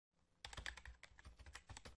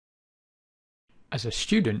As a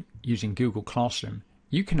student using Google Classroom,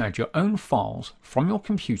 you can add your own files from your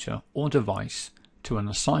computer or device to an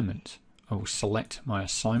assignment. I will select my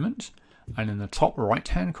assignment, and in the top right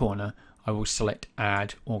hand corner I will select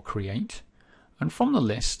Add or Create, and from the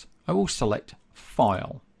list I will select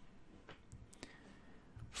File.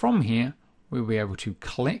 From here we'll be able to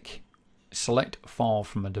click Select File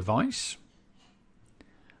from a device,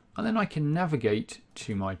 and then I can navigate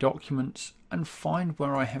to my documents and find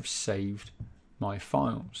where I have saved my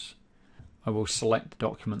files. I will select the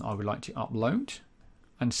document I would like to upload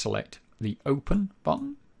and select the Open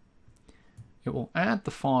button. It will add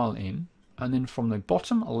the file in, and then from the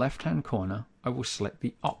bottom left hand corner I will select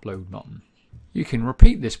the Upload button. You can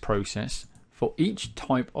repeat this process for each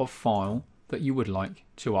type of file that you would like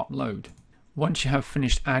to upload. Once you have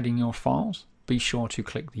finished adding your files, be sure to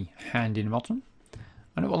click the Hand In button,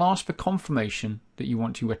 and it will ask for confirmation that you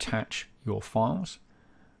want to attach your files.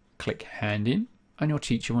 Click Hand In, and your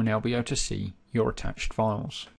teacher will now be able to see your attached files.